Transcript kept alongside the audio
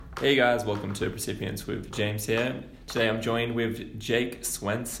Hey guys, welcome to Recipients with James here. Today I'm joined with Jake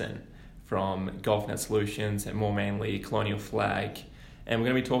Swenson from GolfNet Solutions and more mainly Colonial Flag. And we're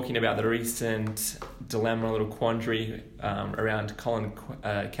going to be talking about the recent dilemma, a little quandary around Colin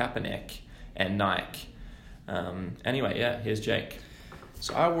Kaepernick and Nike. Here's Jake.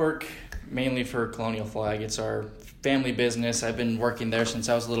 So I work mainly for Colonial Flag. It's our family business. I've been working there since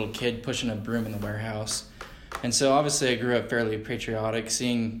I was a little kid, pushing a broom in the warehouse. And so obviously I grew up fairly patriotic,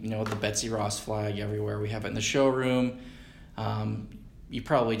 seeing, the Betsy Ross flag everywhere. We have it in the showroom. You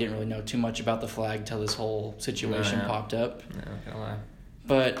probably didn't really know too much about the flag till this whole situation popped up. No, not gonna lie.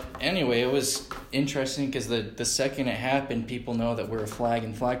 But anyway, it was interesting because the second it happened, people know that we're a flag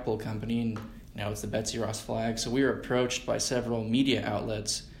and flagpole company, and it's the Betsy Ross flag. So we were approached by several media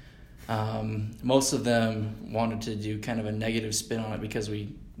outlets. Most of them wanted to do kind of a negative spin on it because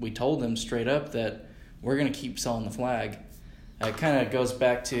we told them straight up that we're going to keep selling the flag. It kind of goes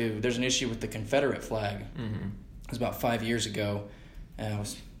back to, there's an issue with the Confederate flag. Mm-hmm. It was about 5 years ago. I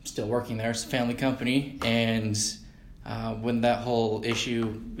was still working there. It's a family company. And when that whole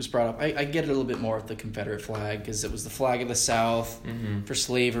issue was brought up, I get it a little bit more with the Confederate flag because it was the flag of the South for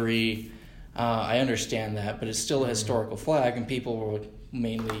slavery. I understand that, but it's still a historical flag, and people were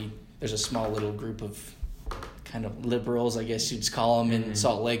mainly, there's a small little group of kind of liberals, I guess you'd call them, in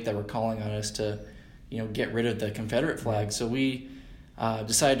Salt Lake that were calling on us to get rid of the Confederate flag. So we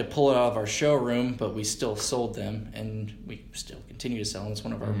decided to pull it out of our showroom, but we still sold them, and we still continue to sell them. It's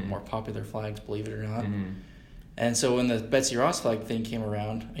one of our more popular flags, believe it or not. And so when the Betsy Ross flag thing came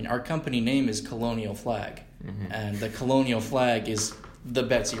around, our company name is Colonial Flag, and the Colonial Flag is the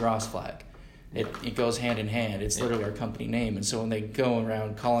Betsy Ross flag. It goes hand in hand. It's literally our company name. And so when they go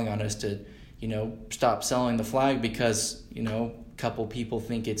around calling on us to, stop selling the flag because, a couple people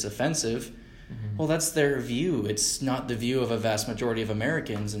think it's offensive, well, that's their view. It's not the view of a vast majority of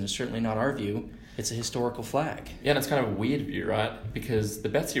Americans, and it's certainly not our view. It's a historical flag. Yeah, and it's kind of a weird view, right? Because the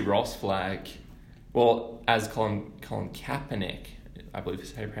Betsy Ross flag, well, as Colin Kaepernick, I believe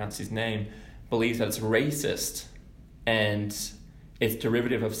is how you pronounce his name, believes that it's racist and it's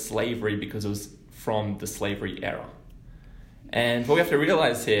derivative of slavery because it was from the slavery era. And what we have to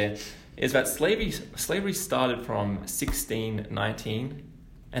realize here is that slavery started from 1619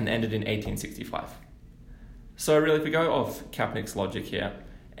 and ended in 1865. So really, if we go off Kaepernick's logic here,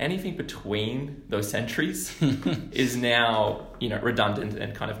 anything between those centuries is now, redundant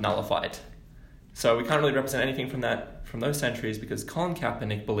and kind of nullified. So we can't really represent anything from those centuries because Colin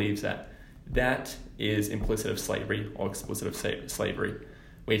Kaepernick believes that is implicit of slavery or explicit of slavery,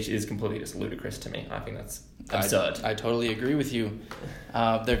 which is completely just ludicrous to me. I think that's absurd. I totally agree with you.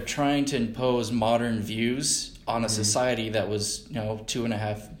 They're trying to impose modern views on a society that was,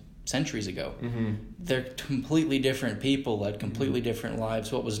 2.5 centuries ago. They're completely different people, led completely different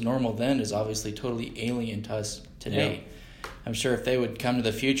lives. What was normal then is obviously totally alien to us today. Yeah. I'm sure if they would come to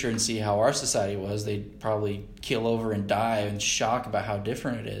the future and see how our society was, they'd probably keel over and die in shock about how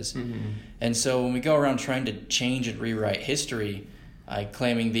different it is. And so when we go around trying to change and rewrite history,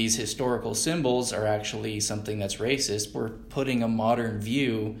 claiming these historical symbols are actually something that's racist, we're putting a modern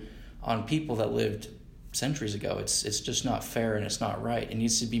view on people that lived centuries ago. It's just not fair, and it's not right. It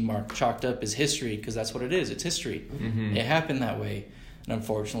needs to be chalked up as history because that's what it is. It's history. It happened that way. And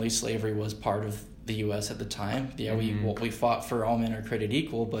unfortunately, slavery was part of the U.S. at the time. We fought for all men are created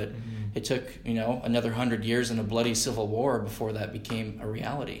equal, but it took another 100 years and a bloody civil war before that became a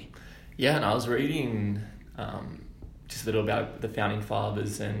reality. Yeah, and I was reading just a little about the founding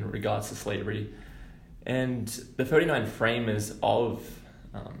fathers in regards to slavery, and the 39 framers of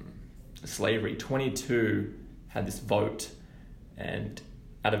slavery, 22 had this vote, and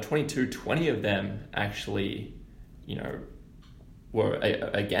out of 22, 20 of them actually, were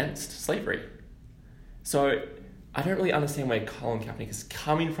against slavery. So I don't really understand where Colin Kaepernick is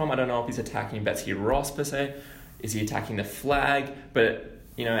coming from. I don't know if he's attacking Betsy Ross per se. Is he attacking the flag? But,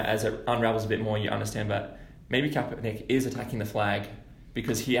 as it unravels a bit more, you understand that maybe Kaepernick is attacking the flag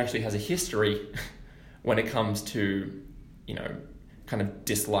because he actually has a history when it comes to, kind of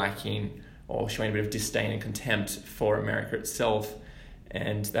disliking or showing a bit of disdain and contempt for America itself.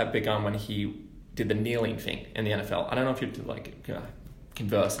 And that began when he did the kneeling thing in the NFL. I don't know if you're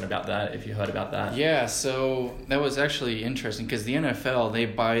conversing about that, if you heard about that. Yeah, so that was actually interesting because the NFL, they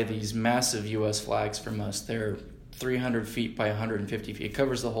buy these massive U.S. flags from us. They're 300 feet by 150 feet. It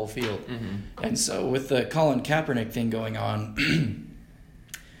covers the whole field. And so with the Colin Kaepernick thing going on,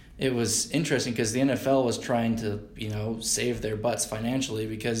 it was interesting because the NFL was trying to, save their butts financially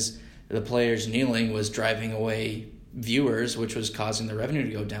because the players kneeling was driving away viewers, which was causing the revenue to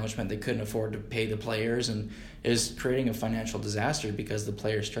go down, which meant they couldn't afford to pay the players, and it was creating a financial disaster because the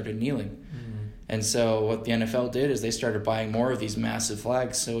players started kneeling. And so what the NFL did is they started buying more of these massive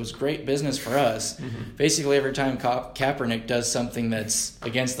flags. So it was great business for us. Basically, every time Kaepernick does something that's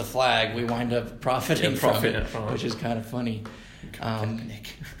against the flag, we wind up profiting from it, which is kind of funny.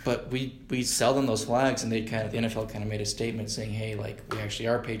 But we sell them those flags, and the NFL kind of made a statement saying, hey, like, we actually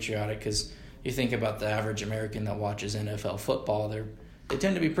are patriotic, because you think about the average American that watches NFL football, they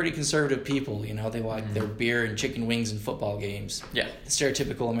tend to be pretty conservative people, you know. They like their beer and chicken wings and football games. Yeah. The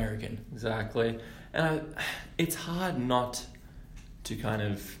stereotypical American. Exactly. And it's hard not to kind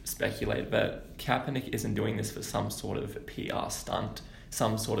of speculate that Kaepernick isn't doing this for some sort of PR stunt,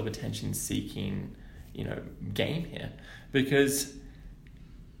 some sort of attention-seeking, game here. Because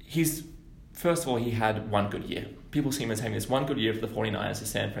first of all, he had one good year. People see him as having this one good year for the 49ers, the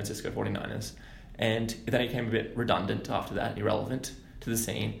San Francisco 49ers. And then he became a bit redundant after that, irrelevant to the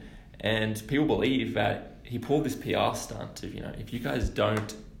scene. And people believe that he pulled this PR stunt of, if you guys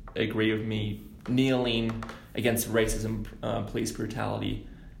don't agree with me kneeling against racism, police brutality,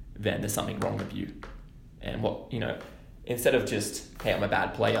 then there's something wrong with you. And instead of just, hey, I'm a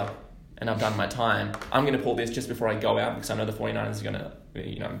bad player and I've done my time, I'm going to pull this just before I go out because I know the 49ers are going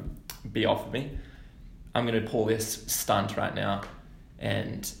to, be off of me. I'm going to pull this stunt right now,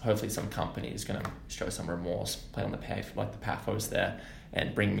 and hopefully some company is going to show some remorse, play on the pathos there,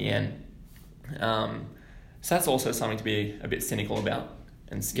 and bring me in. So that's also something to be a bit cynical about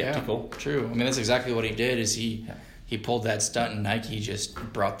and skeptical. Yeah, true. I mean, that's exactly what he did. Is he pulled that stunt, and Nike just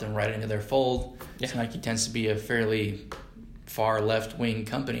brought them right into their fold. Yeah. So Nike tends to be a fairly far left wing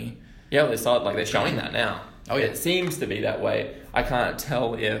company. Yeah, they're showing that now. Oh yeah, it seems to be that way. I can't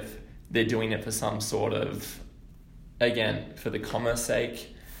tell if they're doing it for some sort of, again, for the commerce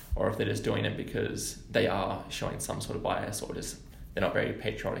sake, or if they're just doing it because they are showing some sort of bias, or just they're not very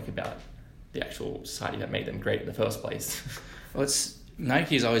patriotic about the actual society that made them great in the first place. Well,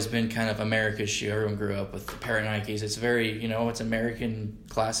 Nike's always been kind of America's shoe. Everyone grew up with a pair of Nikes. It's very, it's American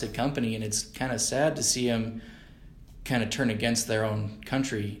classic company, and it's kind of sad to see them kind of turn against their own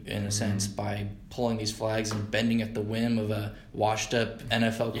country in a sense by pulling these flags and bending at the whim of a washed-up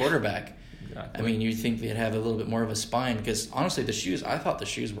NFL quarterback. Exactly. I mean, you'd think they'd have a little bit more of a spine, because honestly, I thought the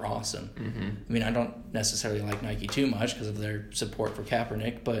shoes were awesome. I mean, I don't necessarily like Nike too much because of their support for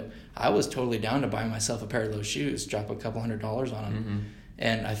Kaepernick, but I was totally down to buy myself a pair of those shoes, drop a couple $100 on them.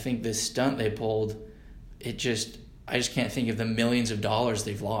 And I think this stunt they pulled, I just can't think of the millions of dollars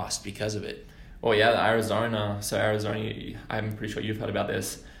they've lost because of it. Oh yeah, Arizona, I'm pretty sure you've heard about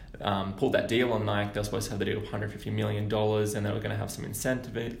this, pulled that deal on Nike. They were supposed to have the deal of $150 million, and they were going to have some incentive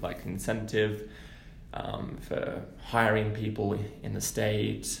for hiring people in the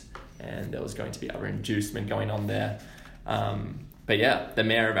state, and there was going to be other inducement going on there. But yeah, the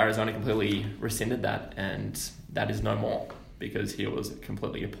mayor of Arizona completely rescinded that, and that is no more, because he was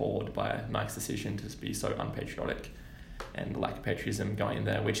completely appalled by Nike's decision to be so unpatriotic and lack of patriotism going in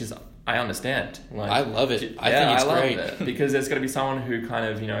there, which is, I understand. I love it. I think it's great. Love it, because there's got to be someone who kind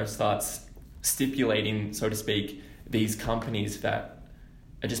of, starts stipulating, so to speak, these companies that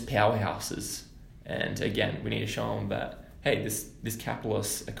are just powerhouses. And again, we need to show them that, hey, this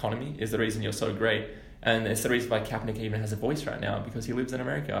capitalist economy is the reason you're so great. And it's the reason why Kaepernick even has a voice right now, because he lives in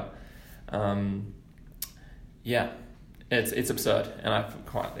America. It's absurd, and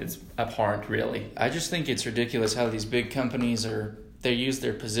it's abhorrent, really. I just think it's ridiculous how these big companies they use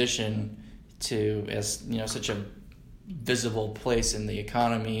their position as such a visible place in the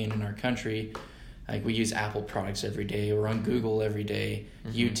economy and in our country. Like, we use Apple products every day, we're on Google every day,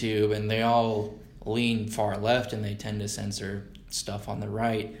 YouTube, and they all lean far left, and they tend to censor stuff on the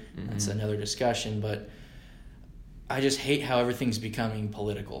right. That's another discussion, but I just hate how everything's becoming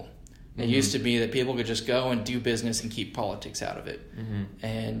political. It used to be that people could just go and do business and keep politics out of it.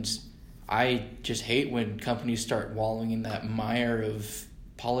 And I just hate when companies start wallowing in that mire of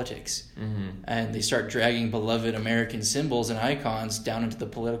politics. And they start dragging beloved American symbols and icons down into the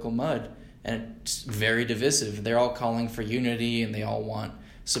political mud. And it's very divisive. They're all calling for unity, and they all want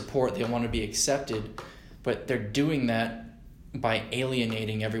support. They want to be accepted. But they're doing that by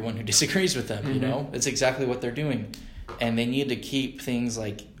alienating everyone who disagrees with them, It's exactly what they're doing. And they need to keep things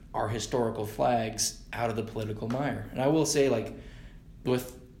like our historical flags out of the political mire. And I will say,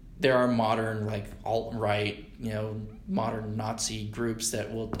 there are modern, alt-right, modern Nazi groups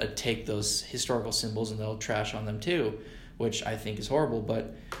that will take those historical symbols and they'll trash on them too, which I think is horrible.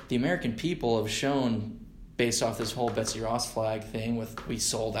 But the American people have shown, based off this whole Betsy Ross flag thing, we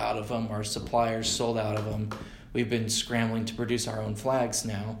sold out of them, our suppliers sold out of them, we've been scrambling to produce our own flags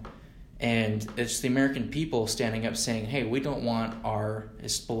now, And it's the American people standing up saying, hey, we don't want our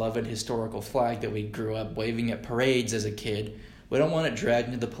beloved historical flag that we grew up waving at parades as a kid. We don't want it dragged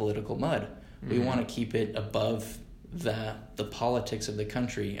into the political mud. We want to keep it above the politics of the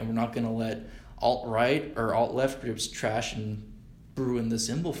country, and we're not going to let alt-right or alt-left groups trash and ruin the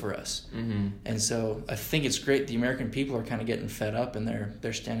symbol for us. And so I think it's great the American people are kind of getting fed up, and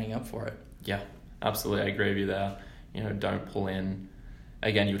they're standing up for it. Yeah, absolutely. I agree with you there. Don't pull in.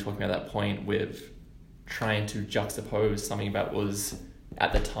 Again, you were talking about that point with trying to juxtapose something that was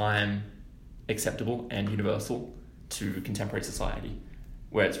at the time acceptable and universal to contemporary society,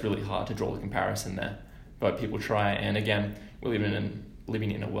 where it's really hard to draw the comparison there. But people try, and again, we're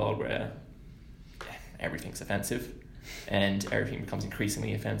living in a world where everything's offensive, and everything becomes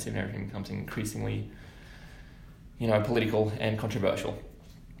increasingly offensive, and everything becomes increasingly, political and controversial.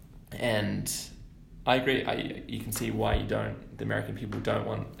 And I agree. You can see why the American people don't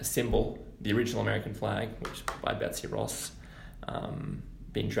want a symbol, the original American flag, which by Betsy Ross,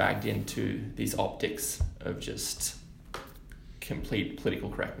 being dragged into these optics of just complete political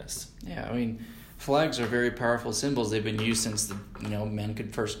correctness. Yeah, I mean, flags are very powerful symbols. They've been used since men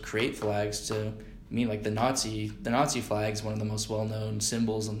could first create flags. Like the Nazi flag is one of the most well-known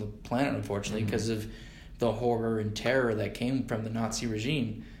symbols on the planet, unfortunately, because of the horror and terror that came from the Nazi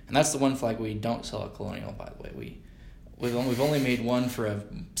regime. And that's the one flag we don't sell at Colonial, by the way. We've only made one for a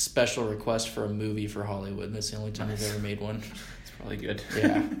special request for a movie for Hollywood, and that's the only time we've ever made one. It's probably good.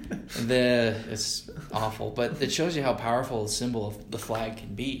 Yeah. It's awful, but it shows you how powerful a symbol of the flag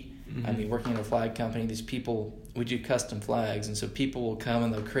can be. I mean, working in a flag company, we do custom flags, and so people will come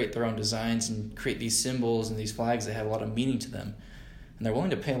and they'll create their own designs and create these symbols and these flags that have a lot of meaning to them. And they're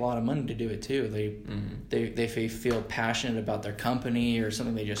willing to pay a lot of money to do it too. They feel passionate about their company or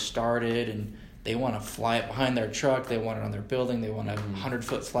something they just started, and they want to fly it behind their truck. They want it on their building. They want a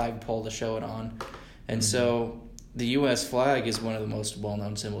 100-foot flagpole to show it on. And so the U.S. flag is one of the most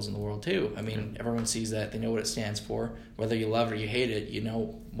well-known symbols in the world too. I mean, everyone sees that. They know what it stands for. Whether you love it or you hate it, you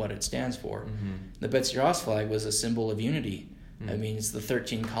know what it stands for. The Betsy Ross flag was a symbol of unity. I mean, it's the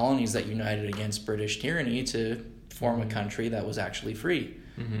 13 colonies that united against British tyranny to form a country that was actually free,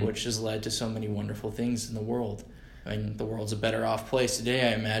 which has led to so many wonderful things in the world. I mean, the world's a better off place today,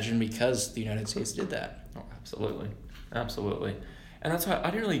 I imagine, because the United States did that. Oh, absolutely. And that's why I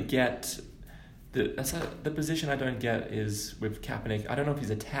don't really get the position I don't get is with Kaepernick. I don't know if he's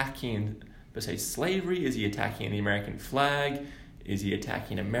attacking, per se, slavery. Is he attacking the American flag? Is he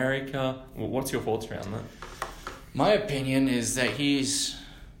attacking America? What's your thoughts around that? My opinion is that he's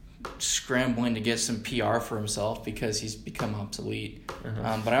scrambling to get some PR for himself because he's become obsolete.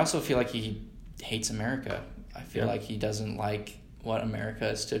 But I also feel like he hates America. I feel like he doesn't like what America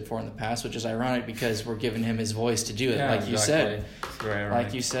has stood for in the past, which is ironic because we're giving him his voice to do it, you said.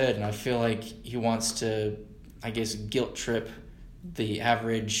 Like you said, and I feel like he wants to, guilt trip the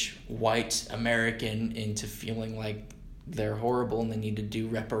average white American into feeling like they're horrible and they need to do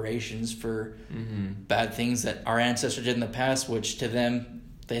reparations for bad things that our ancestors did in the past, which to them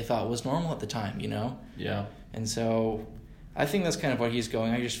they thought was normal at the time, Yeah. And so I think that's kind of what he's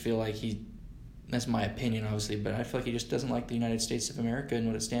going. I just feel like that's my opinion, obviously, but I feel like he just doesn't like the United States of America and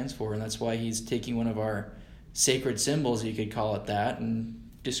what it stands for, and that's why he's taking one of our sacred symbols, you could call it that, and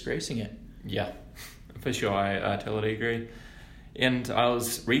disgracing it. Yeah, for sure. I totally agree. And I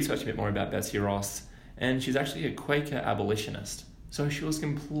was researching a bit more about Betsy Ross, and she's actually a Quaker abolitionist. So she was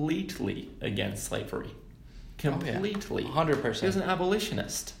completely against slavery. Completely. 100%. She was an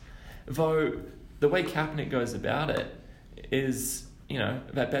abolitionist. Though the way Kaepernick goes about it is,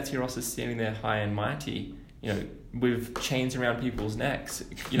 that Betsy Ross is standing there high and mighty, with chains around people's necks,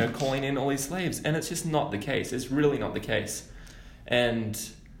 calling in all these slaves. And it's just not the case. It's really not the case. And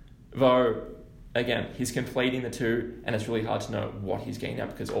though, again, he's conflating the two, and it's really hard to know what he's getting at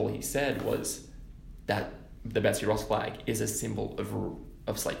because all he said was that the Betsy Ross flag is a symbol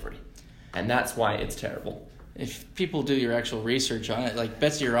of slavery. And that's why it's terrible. If people do your actual research on it, like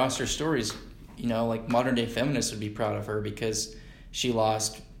Betsy Ross, her stories, like modern-day feminists would be proud of her because she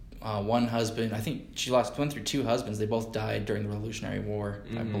lost one husband. I think she went through two husbands. They both died during the Revolutionary War,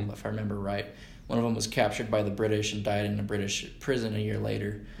 if I remember right. One of them was captured by the British and died in a British prison a year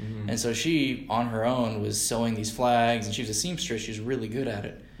later. And so she, on her own, was sewing these flags, and she was a seamstress. She was really good at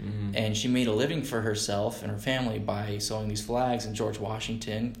it. And she made a living for herself and her family by sewing these flags, and George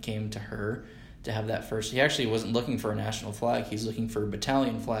Washington came to her to have that first. He actually wasn't looking for a national flag. He's looking for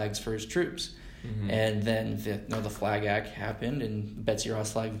battalion flags for his troops. And then the Flag Act happened, and Betsy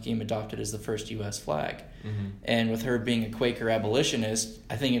Ross flag became adopted as the first U.S. flag. And with her being a Quaker abolitionist,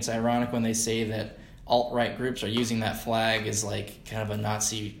 I think it's ironic when they say that alt-right groups are using that flag as like kind of a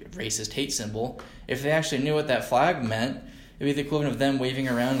Nazi racist hate symbol. If they actually knew what that flag meant, it'd be the equivalent of them waving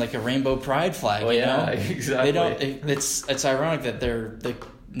around like a rainbow pride flag. Well, you know? Exactly. They don't. It's ironic that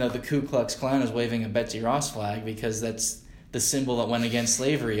the Ku Klux Klan is waving a Betsy Ross flag because that's the symbol that went against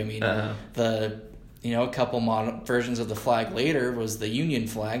slavery. I mean, a couple modern versions of the flag later was the Union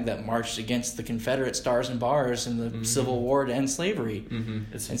flag that marched against the Confederate stars and bars in the Civil War to end slavery.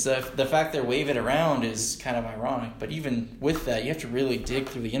 And so the fact they're waving it around is kind of ironic. But even with that, you have to really dig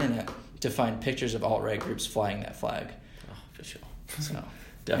through the internet to find pictures of alt-right groups flying that flag. Oh, for sure. So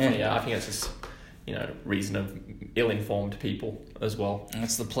Definitely, yeah. I think it's just, reason of ill-informed people as well. And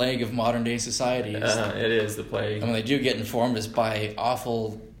that's the plague of modern-day society. It is the plague. And when they do get informed, it's by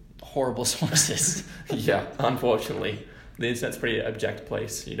awful, horrible sources. Yeah, unfortunately. The internet's a pretty object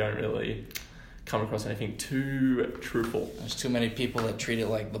place. You don't really come across anything too truthful. There's too many people that treat it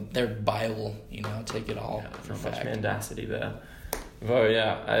like their Bible, take it all for not much fact. mendacity there. Oh,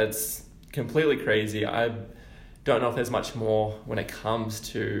 yeah, it's completely crazy. I don't know if there's much more when it comes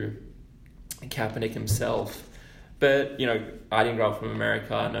to Kaepernick himself. But, I didn't grow up from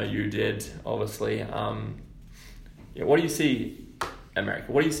America. I know you did, obviously. What do you see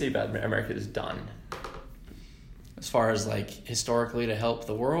America? What do you see about America has done? As far as, historically to help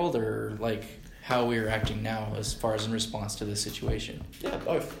the world, or, how we're acting now as far as in response to this situation? Yeah,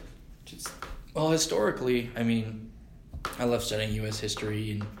 both. Well, historically, I love studying U.S.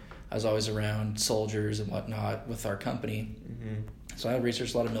 history, and I was always around soldiers and whatnot with our company. So I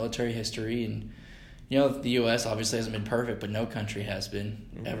researched a lot of military history, and the U.S. obviously hasn't been perfect, but no country has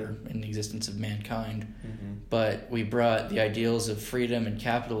been ever in the existence of mankind. But we brought the ideals of freedom and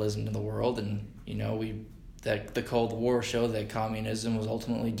capitalism to the world, and the Cold War showed that communism was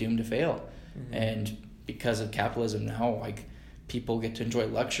ultimately doomed to fail. And because of capitalism now, people get to enjoy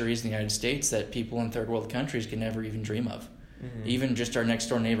luxuries in the United States that people in third world countries can never even dream of. Even just our next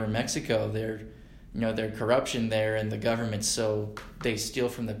door neighbor Mexico, their corruption there, and the government, so they steal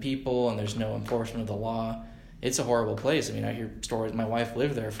from the people and there's no enforcement of the law. It's a horrible place. I hear stories. My wife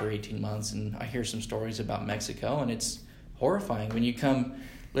lived there for 18 months, and I hear some stories about Mexico, and it's horrifying. When you come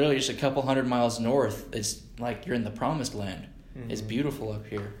literally just a couple 100 miles north, it's like you're in the promised land. It's beautiful up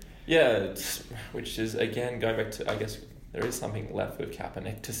here. Yeah, which is, again, going back to, I guess there is something left with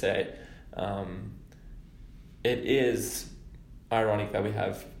Kaepernick to say. It is ironic that we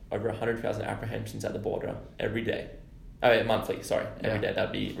have over 100,000 apprehensions at the border every day. Monthly, sorry. Every day.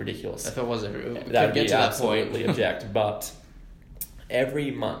 That'd be ridiculous. If it wasn't, that'd be absolutely abject. But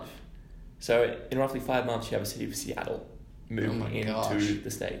every month, so in roughly 5 months, you have a city of Seattle moving into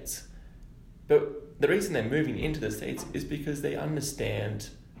the States. But the reason they're moving into the States is because they understand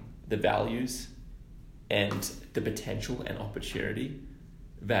the values and the potential and opportunity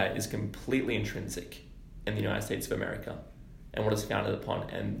that is completely intrinsic in the United States of America, and what is founded upon,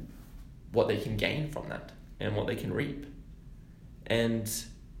 and what they can gain from that, and what they can reap. And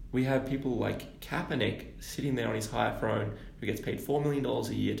we have people like Kaepernick sitting there on his high throne, who gets paid $4 million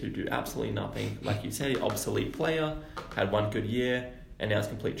a year to do absolutely nothing. Like you said, obsolete player, had one good year, and now it's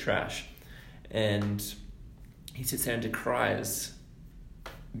complete trash. And he sits there and decries,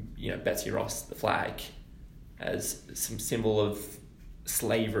 Betsy Ross, the flag, as some symbol of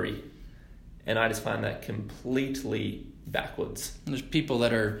slavery. And I just find that completely backwards. There's people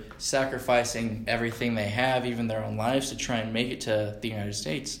that are sacrificing everything they have, even their own lives, to try and make it to the United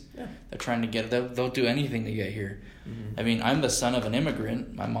States. Yeah. They're trying to get it. They'll do anything to get here. I'm the son of an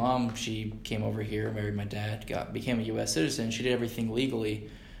immigrant. My mom, she came over here, married my dad, became a U.S. citizen. She did everything legally.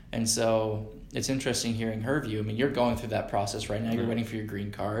 And so it's interesting hearing her view. You're going through that process right now. You're waiting for your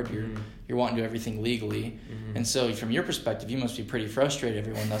green card. You're wanting to do everything legally. And so from your perspective, you must be pretty frustrated,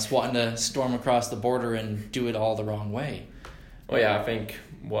 everyone that's wanting to storm across the border and do it all the wrong way. Well, yeah, I think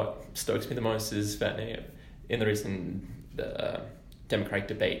what stokes me the most is that in the recent Democratic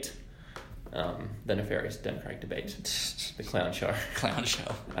debate, the nefarious Democratic debate, the clown show.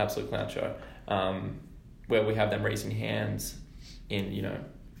 Absolute clown show. Where we have them raising hands in,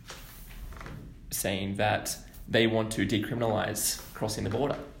 saying that they want to decriminalize crossing the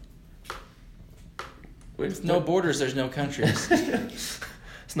border. With no borders, there's no countries. There's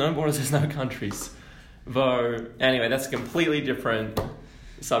no borders, there's no countries. Though, anyway, that's a completely different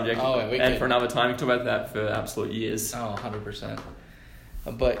subject. For another time, we can talk about that for absolute years. 100%.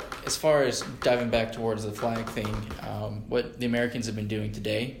 But as far as diving back towards the flag thing, what the Americans have been doing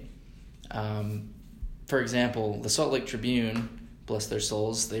today, for example, the Salt Lake Tribune, bless their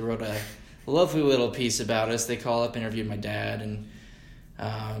souls, they wrote a lovely little piece about us. They interviewed my dad, and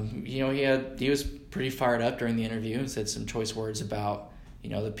he was pretty fired up during the interview and said some choice words about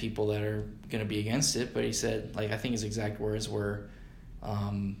the people that are going to be against it. But he said, like, I think his exact words were,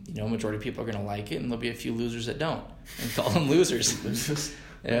 majority of people are going to like it, and there'll be a few losers that don't, and call them losers.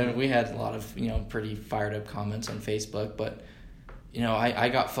 And we had a lot of, pretty fired up comments on Facebook, but, I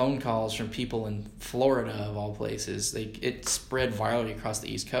got phone calls from people in Florida, of all places. It spread virally across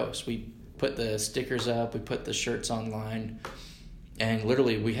the East Coast. We put the stickers up, we put the shirts online, and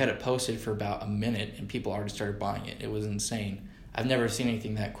literally we had it posted for about a minute, and people already started buying it. It was insane. I've never seen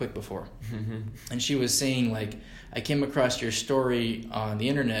anything that quick before. Mm-hmm. And she was saying, like, I came across your story on the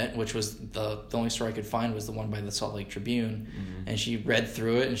internet, which was the only story I could find was the one by the Salt Lake Tribune. Mm-hmm. And she read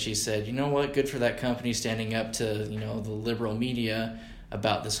through it, and she said, you know what, good for that company standing up to, the liberal media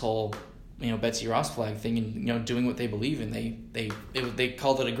about this whole, Betsy Ross flag thing and, doing what they believe in. They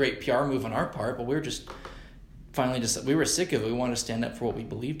called it a great PR move on our part, but we were just we were sick of it. We wanted to stand up for what we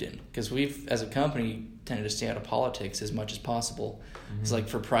believed in, because we've, as a company, tended to stay out of politics as much as possible. Mm-hmm. It's like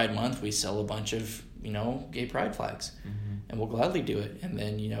for Pride Month, we sell a bunch of, gay pride flags, mm-hmm. and we'll gladly do it. And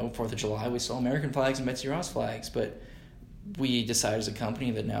then, 4th of July, we sell American flags and Betsy Ross flags. But we decided as a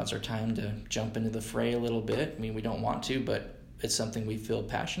company that now it's our time to jump into the fray a little bit. I mean, we don't want to, but it's something we feel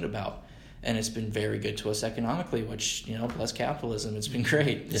passionate about. And it's been very good to us economically, which, bless capitalism, it's been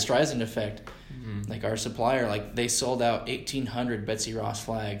great. The Streisand effect. Mm-hmm. Like our supplier, they sold out 1,800 Betsy Ross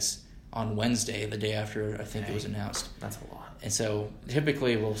flags on Wednesday, the day after I think it was announced. That's a lot. And so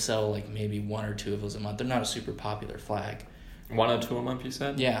typically we'll sell maybe 1 or 2 of those a month. They're not a super popular flag. 1 or 2 a month, you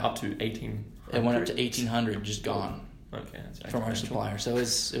said? Yeah. Up to 1,800? It went up to 1,800, just gone. Okay. That's from our supplier. So it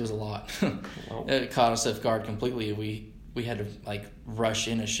was a lot. Wow. It caught us off guard completely. We had to rush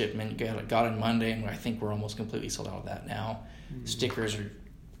in a shipment, got in Monday, and I think we're almost completely sold out of that now. Mm-hmm. Stickers are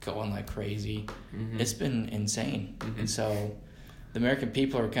going like crazy. Mm-hmm. It's been insane. Mm-hmm. And so the American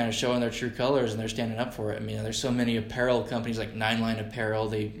people are kind of showing their true colors, and they're standing up for it. I mean, there's so many apparel companies like Nine Line Apparel.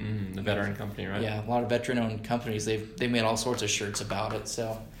 The veteran company, right? Yeah, a lot of veteran-owned companies. They made all sorts of shirts about it.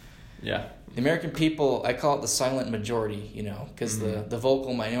 So yeah, the American people, I call it the silent majority, because mm-hmm. the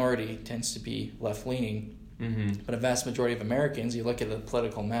vocal minority tends to be left-leaning. Mm-hmm. But a vast majority of Americans, you look at the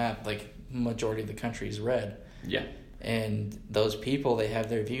political map, majority of the country is red. Yeah. And those people, they have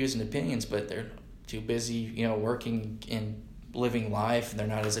their views and opinions, but they're too busy, working and living life. They're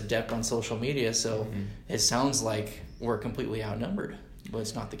not as adept on social media, so mm-hmm. it sounds like we're completely outnumbered, but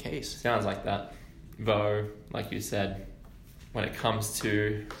it's not the case. Sounds like that. Though, like you said, when it comes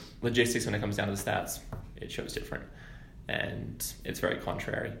to logistics, when it comes down to the stats, it shows different. And it's very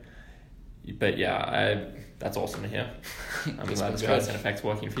contrary. But yeah, that's awesome to hear. I'm glad the Streisand effect's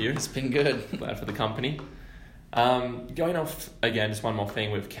working for you. It's been good. Glad for the company. Going off, again, just one more thing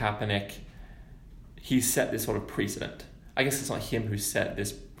with Kaepernick. He set this sort of precedent. I guess it's not him who set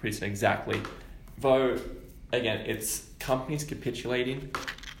this precedent exactly. Though, again, it's companies capitulating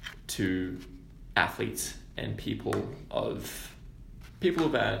to athletes and people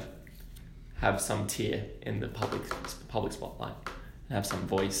that have some tier in the public spotlight and have some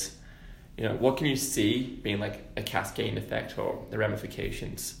voice. What can you see being like a cascading effect or the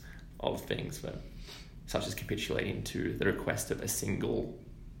ramifications of things, such as capitulating to the request of a single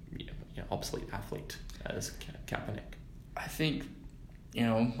obsolete athlete as Kaepernick? I think,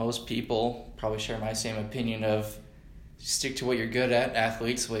 most people probably share my same opinion of stick to what you're good at,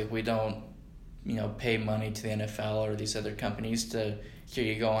 athletes. We don't, pay money to the NFL or these other companies to hear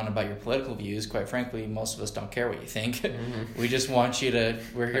you go on about your political views. Quite frankly, most of us don't care what you think. Mm-hmm. We just want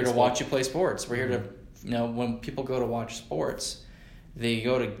we're here to watch you play sports. We're here to, when people go to watch sports, they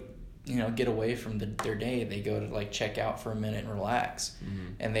go to, get away from their day. They go to check out for a minute and relax.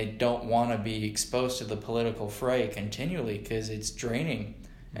 Mm-hmm. And they don't want to be exposed to the political fray continually because it's draining.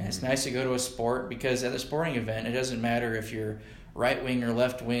 Mm-hmm. And it's nice to go to a sport because at a sporting event, it doesn't matter if you're right wing or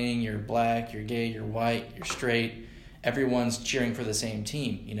left wing, you're black, you're gay, you're white, you're straight. Everyone's cheering for the same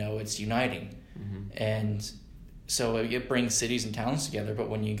team. It's uniting. Mm-hmm. And so it brings cities and towns together. But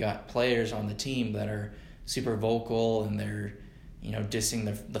when you got players on the team that are super vocal and they're, dissing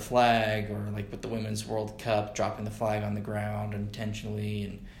the flag, or with the Women's World Cup, dropping the flag on the ground intentionally,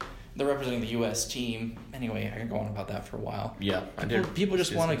 and they're representing the U.S. team. Anyway, I can go on about that for a while. Yeah, people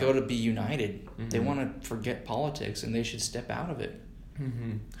just want to go to be united. Mm-hmm. They want to forget politics, and they should step out of it.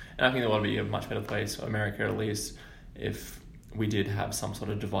 Mm-hmm. And I think there would be a much better place, America at least, if we did have some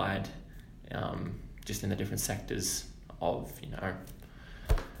sort of divide, just in the different sectors of,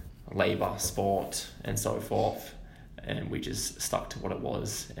 labor, sport, and so forth. And we just stuck to what it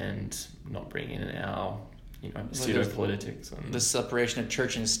was and not bring in our pseudo politics and the separation of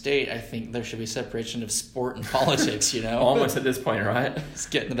church and state. I think there should be separation of sport and politics. Almost at this point, right? It's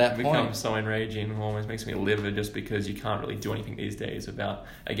getting to that it point. Becomes so enraging. It almost makes me livid just because you can't really do anything these days about,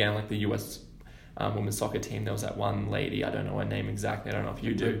 again, like the U.S. Women's soccer team. There was that one lady, I don't know her name exactly. I don't know if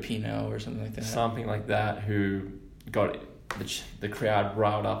you do. Pino or something like that. Something like that, who got the crowd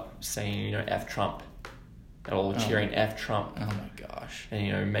riled up saying, F Trump. They're all cheering F Trump. Oh my gosh.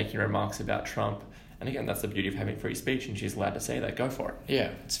 And, making remarks about Trump. And again, that's the beauty of having free speech, and she's allowed to say that. Go for it.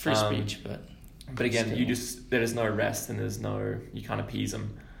 Yeah, it's free speech, but again, there is no rest, and you can't appease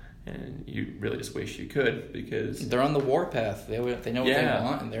them, and you really just wish you could, because they're on the war path. They know what they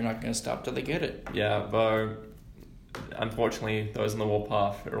want, and they're not going to stop till they get it. Yeah, though unfortunately, those on the war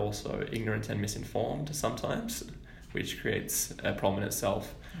path are also ignorant and misinformed sometimes, which creates a problem in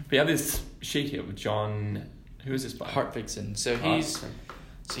itself. But you have this sheet here with John. Who is this by? Hartvigsen. So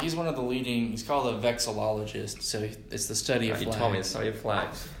he's one of the leading. He's called a vexillologist. So it's the study of flags. You told me the study of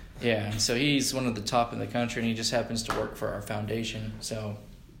flags. Yeah, and so he's one of the top in the country, and he just happens to work for our foundation. So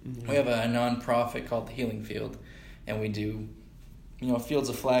we have a non-profit called the Healing Field, and we do, fields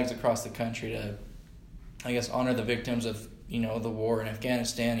of flags across the country to, I guess, honor the victims of, the war in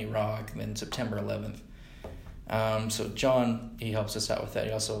Afghanistan, Iraq, and then September 11th. So John, he helps us out with that.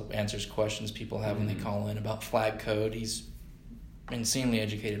 He also answers questions people have when they call in about flag code. He's insanely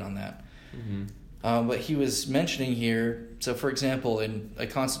educated on that. But he was mentioning here, so for example, in a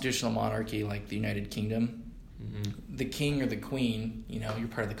constitutional monarchy like the United Kingdom, the king or the queen, you're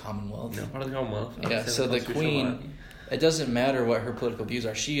part of the Commonwealth. No, part of the Commonwealth. Yeah, so the queen, it doesn't matter what her political views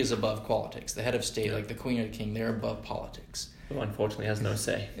are. She is above politics. The head of state, like the queen or the king, they're above politics. Who unfortunately has no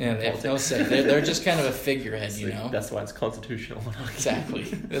say. Yeah, they have no say. They're just kind of a figurehead, That's why it's constitutional. Exactly.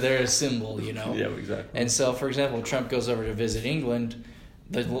 They're a symbol, Yeah, exactly. And so, for example, if Trump goes over to visit England,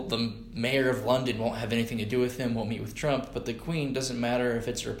 the mayor of London won't have anything to do with him, won't meet with Trump, but the Queen, doesn't matter if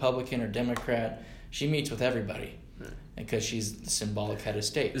it's Republican or Democrat, she meets with everybody because she's the symbolic head of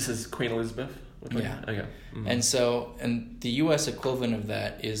state. This is Queen Elizabeth? Yeah. Okay. Mm-hmm. And the U.S. equivalent of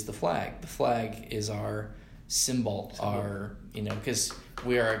that is the flag. The flag is our symbol, because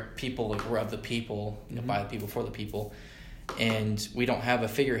we are people, we're of the people, by the people, for the people, and we don't have a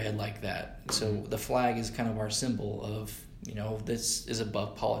figurehead like that. So the flag is kind of our symbol of, this is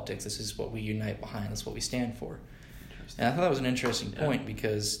above politics. This is what we unite behind. That's what we stand for. And I thought that was an interesting point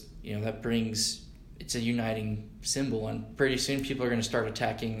because, that brings, it's a uniting symbol, and pretty soon people are going to start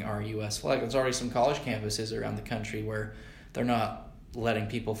attacking our U.S. flag. There's already some college campuses around the country where they're not letting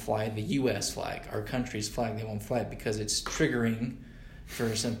people fly the U.S. flag, our country's flag. They won't fly it because it's triggering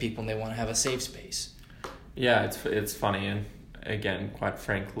for some people, and they want to have a safe space. Yeah, it's funny, and again, quite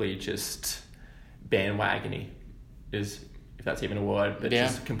frankly, just bandwagony is, if that's even a word, but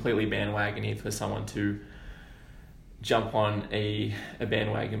just completely bandwagony for someone to jump on a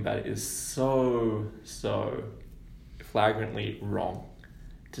bandwagon, but it is so flagrantly wrong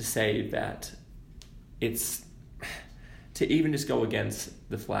to say that it's, to even just go against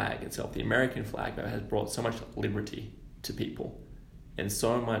the flag itself, the American flag, that has brought so much liberty to people and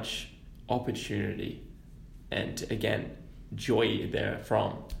so much opportunity and, again, joy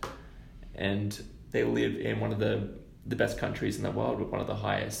therefrom. And they live in one of the best countries in the world with one of the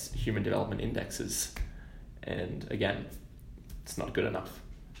highest human development indexes. And, again, it's not good enough.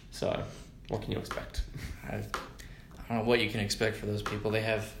 So what can you expect? I don't know what you can expect for those people. They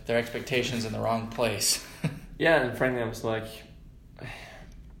have their expectations in the wrong place. Yeah, and frankly, I'm just like,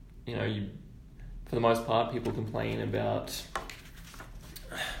 for the most part, people complain about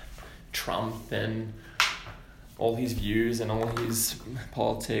Trump and all his views and all his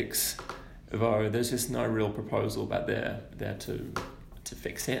politics, though there's just no real proposal about there to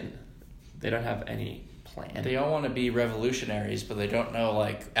fix in. They don't have any plan. They all want to be revolutionaries, but they don't know,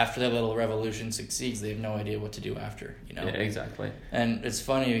 after their little revolution succeeds, they have no idea what to do after, Yeah, exactly. And it's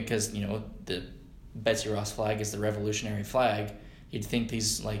funny because, the Betsy Ross flag is the revolutionary flag. You'd think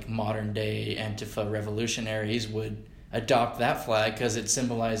these modern day Antifa revolutionaries would adopt that flag because it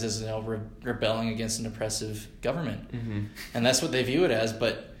symbolizes rebelling against an oppressive government, and that's what they view it as.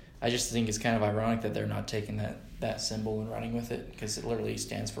 But I just think it's kind of ironic that they're not taking that symbol and running with it because it literally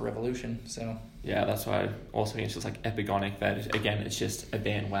stands for revolution. So yeah, that's why I also think it's just epigonic that again it's just a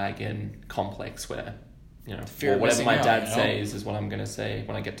bandwagon complex where whatever my dad says is what I'm going to say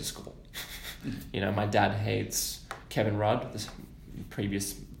when I get to school. My dad hates Kevin Rudd, the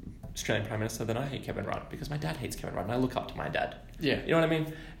previous Australian Prime Minister, then I hate Kevin Rudd because my dad hates Kevin Rudd and I look up to my dad. Yeah. You know what I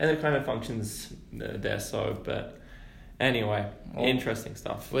mean? And it kind of functions there, but anyway, interesting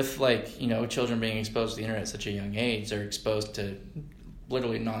stuff. With children being exposed to the internet at such a young age, they're exposed to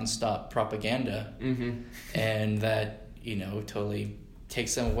literally nonstop propaganda, and that, you know, totally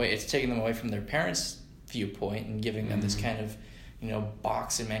takes them away. It's taking them away from their parents' viewpoint and giving them this kind of, you know,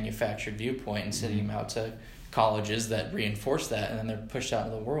 box and manufactured viewpoint and sending them out to colleges that reinforce that, and then they're pushed out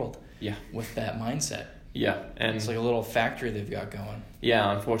into the world with that mindset. Yeah, and it's like a little factory they've got going.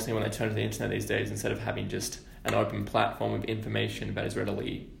 Yeah, unfortunately, when they turn to the internet these days, instead of having just an open platform of information that is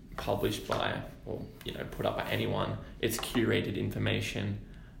readily published by, or, you know, put up by anyone, it's curated information,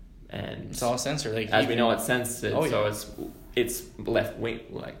 and it's all censored. Like, as we know, it's censored, so it's left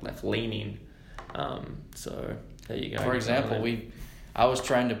leaning. So there you go. For example, I was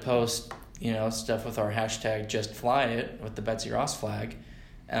trying to post, you know, stuff with our hashtag #JustFlyIt with the Betsy Ross flag,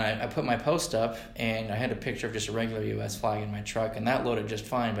 and I put my post up, and I had a picture of just a regular U.S. flag in my truck, and that loaded just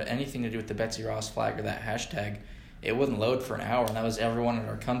fine. But anything to do with the Betsy Ross flag or that hashtag, it wouldn't load for an hour, and that was everyone at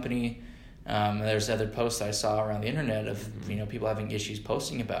our company. There's other posts I saw around the internet of you know, people having issues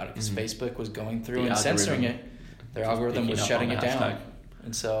posting about it because Facebook was going through and censoring it. Their algorithm was shutting it down.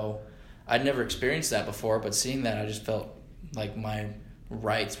 And so I'd never experienced that before, but seeing that, I just felt like my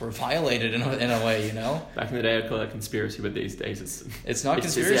rights were violated in a way, you know? Back in the day, I'd call it a conspiracy, but these days it's not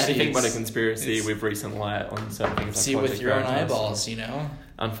conspiracy. It's anything but a conspiracy with recent light on certain things. See with your own eyeballs, you know?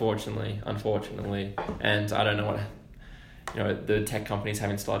 Unfortunately. And I don't know what, you know, the tech companies have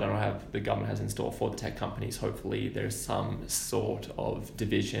installed. I don't know what the government has installed for the tech companies. Hopefully there's some sort of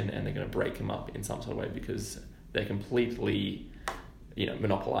division, and they're going to break them up in some sort of way, because they're completely, you know,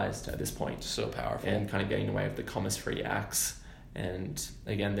 monopolized at this point. So powerful. And kind of getting away with the Commerce Free Acts. And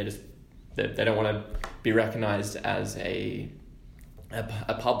again, they don't want to be recognized as a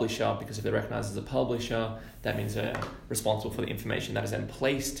publisher, because if they're recognized as a publisher, that means they're responsible for the information that is then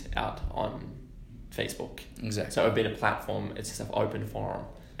placed out on Facebook. Exactly. So it would be a platform. It's just an open forum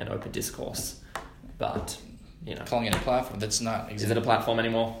and open discourse. But, you know, calling it a platform, that's not exactly. Is it a platform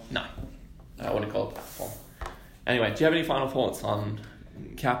anymore? No. I wouldn't call it a platform. Anyway, do you have any final thoughts on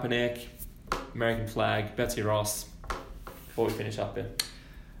Kaepernick, American flag, Betsy Ross, before we finish up here?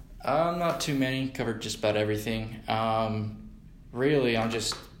 Not too many. Covered just about everything. Really, I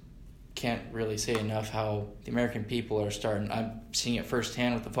just can't really say enough how the American people are starting. I'm seeing it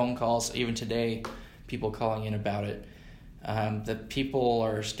firsthand with the phone calls. Even today, people calling in about it. That people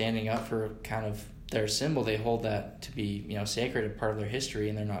are standing up for kind of their symbol. They hold that to be, you know, sacred, a part of their history,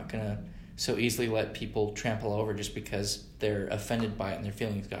 and they're not going to so easily let people trample over just because they're offended by it and their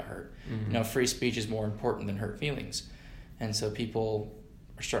feelings got hurt. You know, free speech is more important than hurt feelings. And so people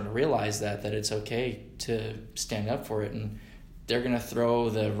are starting to realize that it's okay to stand up for it, and they're going to throw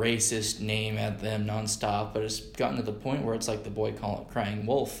the racist name at them nonstop, but it's gotten to the point where it's like the boy crying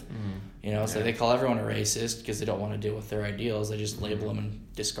wolf. You know, it's like they call everyone a racist because they don't want to deal with their ideals. They just label them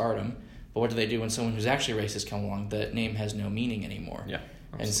and discard them. But what do they do when someone who's actually racist comes along? That name has no meaning anymore. Yeah.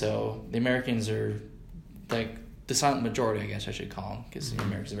 Absolutely. And so the Americans are like the silent majority, I guess I should call them, because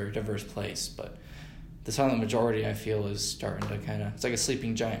America's a very diverse place. But the silent majority, I feel, is starting to kind of, it's like a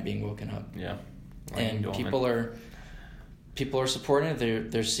sleeping giant being woken up. Yeah. And people are supporting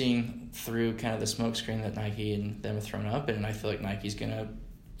it. They're seeing through kind of the smokescreen that Nike and them have thrown up, and I feel like Nike's going to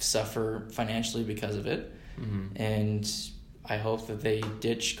suffer financially because of it. And I hope that they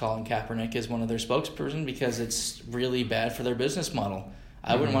ditch Colin Kaepernick as one of their spokesperson, because it's really bad for their business model.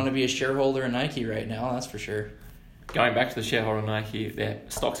 I wouldn't want to be a shareholder in Nike right now, that's for sure. Going back to the shareholder in Nike, their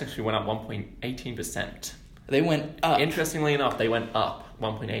stocks actually went up 1.18%. They went up. Interestingly enough, they went up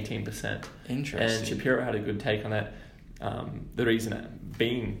 1.18%. Interesting. And Shapiro had a good take on that. The reason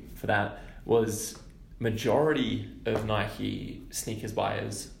being for that was majority of Nike sneakers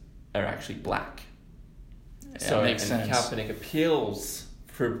buyers are actually black. Yeah, so makes sense. Kaepernick appeals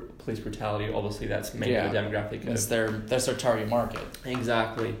for police brutality. Obviously, that's mainly the demographic. That's their target market.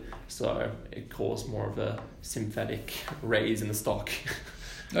 Exactly. So it caused more of a synthetic raise in the stock.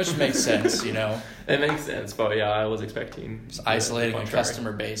 That just makes sense, you know. It makes sense, but yeah, I was expecting. It's isolating a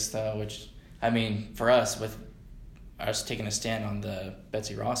customer base, though, which, I mean, for us, with us taking a stand on the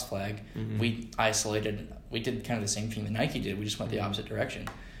Betsy Ross flag, we did kind of the same thing that Nike did. We just went the opposite direction.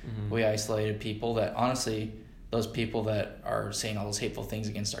 We isolated people that, honestly, those people that are saying all those hateful things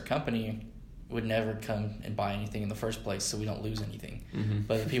against our company would never come and buy anything in the first place, so we don't lose anything.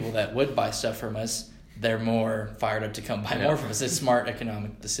 But the people that would buy stuff from us, they're more fired up to come buy more from us. It's a smart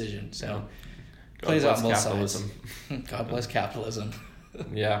economic decision. So plays out on both sides. God bless capitalism.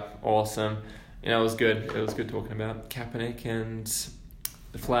 Yeah, awesome. You know, it was good. It was good talking about Kaepernick and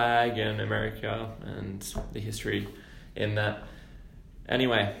the flag and America and the history in that.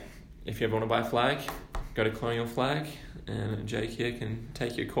 Anyway, if you ever want to buy a flag, got a Colonial flag, and Jake here can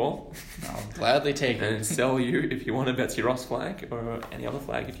take your call. I'll gladly take it. And sell you if you want a Betsy Ross flag or any other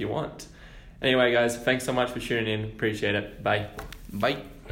flag if you want. Anyway, guys, thanks so much for tuning in. Appreciate it. Bye. Bye.